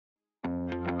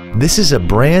This is a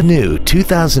brand new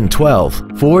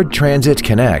 2012 Ford Transit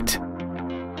Connect.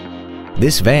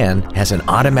 This van has an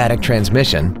automatic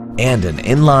transmission and an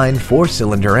inline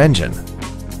 4-cylinder engine.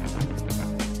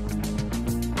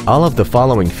 All of the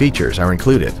following features are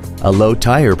included: a low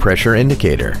tire pressure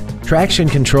indicator, traction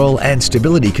control and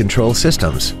stability control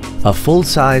systems, a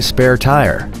full-size spare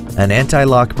tire, an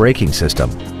anti-lock braking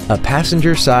system, a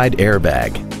passenger side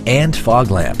airbag, and fog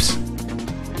lamps.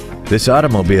 This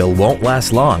automobile won't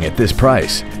last long at this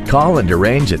price. Call and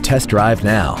arrange a test drive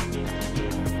now.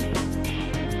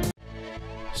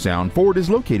 Sound Ford is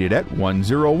located at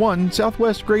 101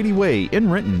 Southwest Grady Way in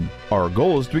Renton. Our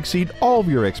goal is to exceed all of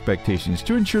your expectations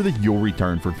to ensure that you'll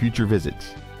return for future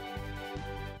visits.